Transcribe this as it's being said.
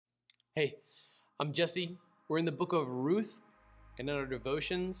Hey, I'm Jesse. We're in the book of Ruth, and in our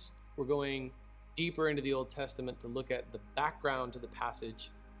devotions, we're going deeper into the Old Testament to look at the background to the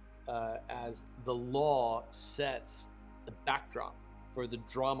passage as the law sets the backdrop for the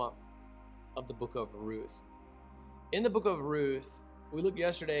drama of the book of Ruth. In the book of Ruth, we looked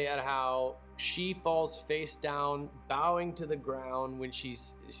yesterday at how she falls face down, bowing to the ground when she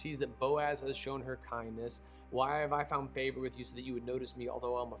sees that Boaz has shown her kindness. Why have I found favor with you so that you would notice me,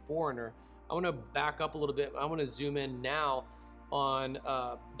 although I'm a foreigner? I want to back up a little bit. I want to zoom in now on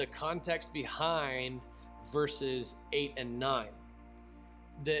the context behind verses 8 and 9.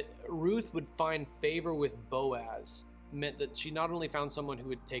 That Ruth would find favor with Boaz meant that she not only found someone who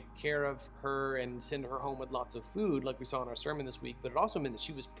would take care of her and send her home with lots of food, like we saw in our sermon this week, but it also meant that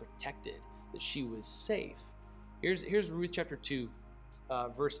she was protected, that she was safe. Here's Ruth chapter 2,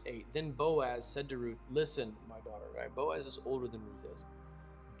 verse 8. Then Boaz said to Ruth, "Listen, my daughter," right? Boaz is older than Ruth is.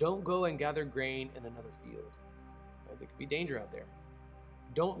 "Don't go and gather grain in another field. Right? There could be danger out there.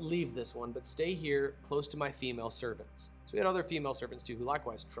 Don't leave this one, but stay here close to my female servants." So we had other female servants too who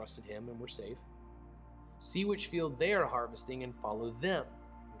likewise trusted him and were safe. "See which field they are harvesting and follow them."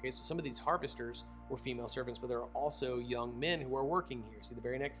 Okay, so some of these harvesters were female servants, but there are also young men who are working here. See the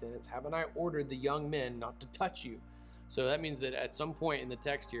very next sentence, "Haven't I ordered the young men not to touch you?" So that means that at some point in the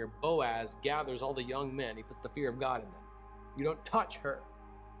text here, Boaz gathers all the young men. He puts the fear of God in them. You don't touch her.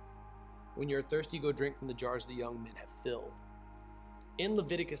 "When you're thirsty, go drink from the jars the young men have filled." In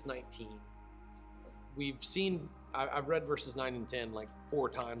Leviticus 19, we've seen, I've read verses 9 and 10 like 4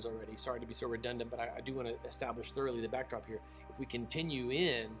 times already. Sorry to be so redundant, but I do want to establish thoroughly the backdrop here. If we continue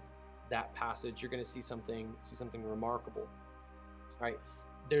in that passage, you're going to see something remarkable. All right,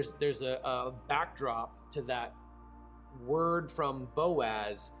 there's a backdrop to that word from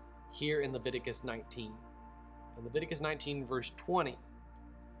Boaz here in Leviticus 19. In Leviticus 19, verse 20,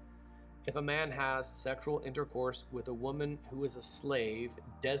 "If a man has sexual intercourse with a woman who is a slave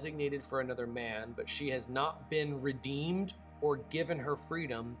designated for another man, but she has not been redeemed or given her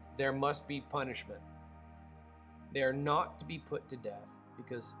freedom, there must be punishment. They are not to be put to death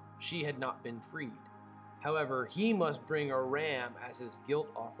because she had not been freed. However, he must bring a ram as his guilt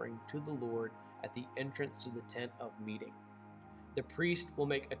offering to the Lord at the entrance to the tent of meeting. The priest will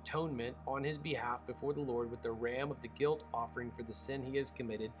make atonement on his behalf before the Lord with the ram of the guilt offering for the sin he has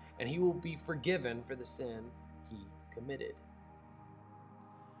committed, and he will be forgiven for the sin he committed."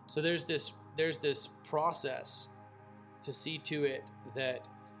 So there's this process to see to it that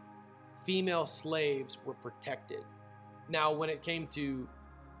female slaves were protected. Now, when it came to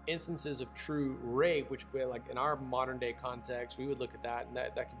instances of true rape, which like in our modern day context, we would look at that, and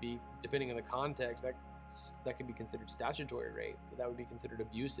that could be, depending on the context, that could be considered statutory rape. That would be considered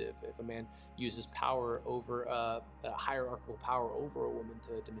abusive if a man uses power over a hierarchical power over a woman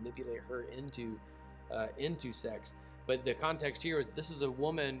to manipulate her into sex. But the context here is this is a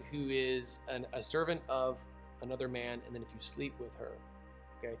woman who is a servant of another man, and then if you sleep with her,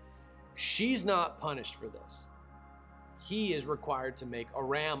 okay, she's not punished for this. He is required to make a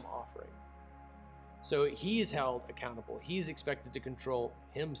ram offering. So he's held accountable. He's expected to control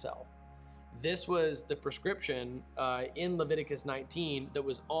himself. This was the prescription in Leviticus 19 that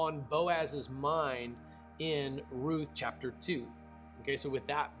was on Boaz's mind in Ruth chapter 2. Okay, so with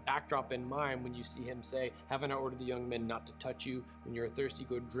that backdrop in mind, when you see him say, "Haven't I ordered the young men not to touch you? When you're thirsty,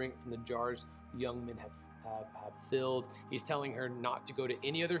 go drink from the jars the young men have filled." He's telling her not to go to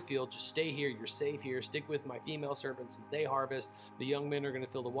any other field. Just stay here. You're safe here. Stick with my female servants as they harvest. The young men are going to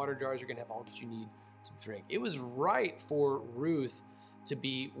fill the water jars. You're going to have all that you need to drink. It was right for Ruth to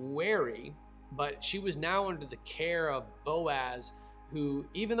be wary, but she was now under the care of Boaz, who,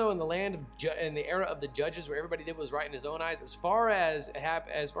 even though in the land of in the era of the judges, where everybody did what was right in his own eyes, as far as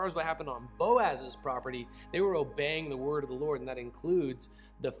what happened on Boaz's property, they were obeying the word of the Lord, and that includes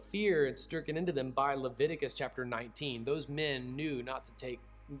the fear stricken into them by Leviticus chapter 19. Those men knew not to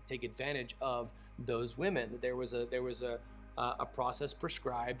take advantage of those women. That there was a process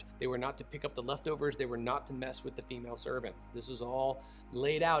prescribed. They were not to pick up the leftovers. They were not to mess with the female servants. This is all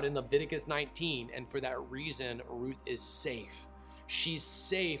laid out in Leviticus 19, and for that reason, Ruth is safe. She's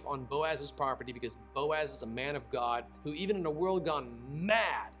safe on Boaz's property because Boaz is a man of God who, even in a world gone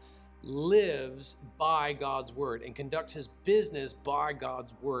mad, lives by God's word and conducts his business by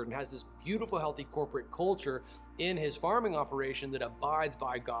God's word and has this beautiful, healthy corporate culture in his farming operation that abides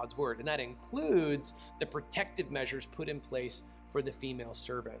by God's word. And that includes the protective measures put in place for the female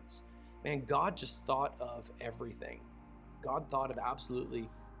servants. Man, God just thought of everything. God thought of absolutely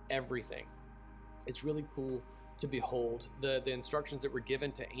everything. It's really cool to behold. The instructions that were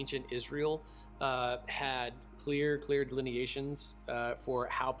given to ancient Israel had clear delineations for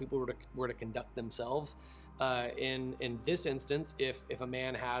how people were to conduct themselves. In this instance, if a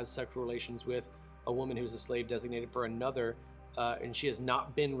man has sexual relations with a woman who's a slave designated for another, and she has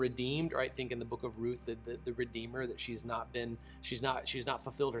not been redeemed, or I think in the book of Ruth, the Redeemer, that she's not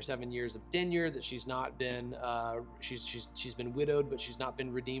fulfilled her 7 years of tenure, that she's not been she's been widowed, but she's not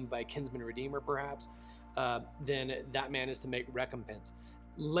been redeemed by a kinsman redeemer, perhaps. Then that man is to make recompense.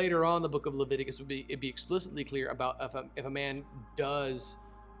 Later on, the book of Leviticus it'd be explicitly clear about if a man does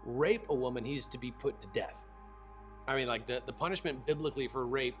rape a woman, he's to be put to death. I mean, like the punishment biblically for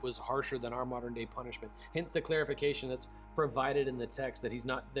rape was harsher than our modern day punishment. Hence the clarification that's provided in the text that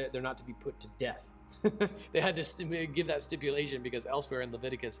they're not to be put to death. They had to give that stipulation because elsewhere in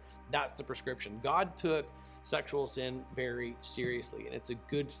Leviticus, that's the prescription. God took sexual sin very seriously, and it's a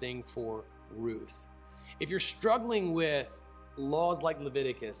good thing for Ruth. If you're struggling with laws like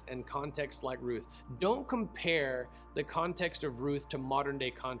Leviticus and contexts like Ruth, don't compare the context of Ruth to modern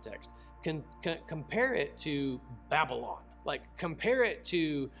day context. Compare it to Babylon, like compare it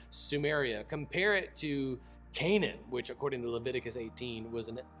to Sumeria, compare it to Canaan, which according to Leviticus 18 was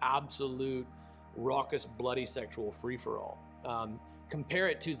an absolute raucous, bloody sexual free-for-all. Compare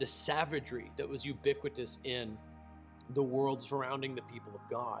it to the savagery that was ubiquitous in the world surrounding the people of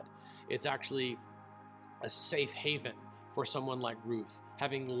God. It's actually a safe haven for someone like Ruth.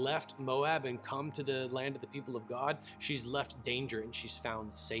 Having left Moab and come to the land of the people of God, she's left danger and she's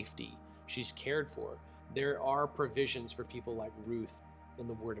found safety. She's cared for. There are provisions for people like Ruth in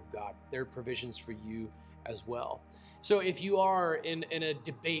the Word of God. There are provisions for you as well. So if you are in a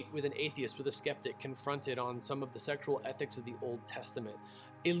debate with an atheist, with a skeptic, confronted on some of the sexual ethics of the Old Testament,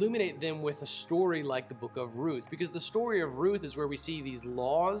 illuminate them with a story like the book of Ruth, because the story of Ruth is where we see these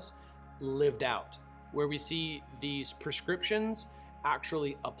laws lived out, where we see these prescriptions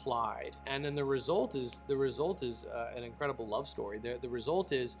actually applied, and then the result is an incredible love story. The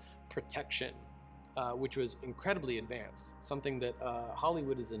result is protection, which was incredibly advanced, something that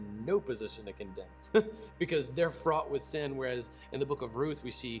Hollywood is in no position to condemn because they're fraught with sin, whereas in the book of Ruth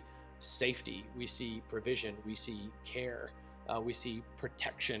we see safety, we see provision, we see care, we see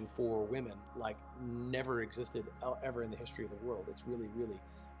protection for women like never existed ever in the history of the world. It's really, really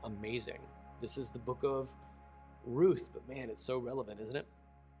amazing. This is the book of Ruth, but man, it's so relevant, isn't it?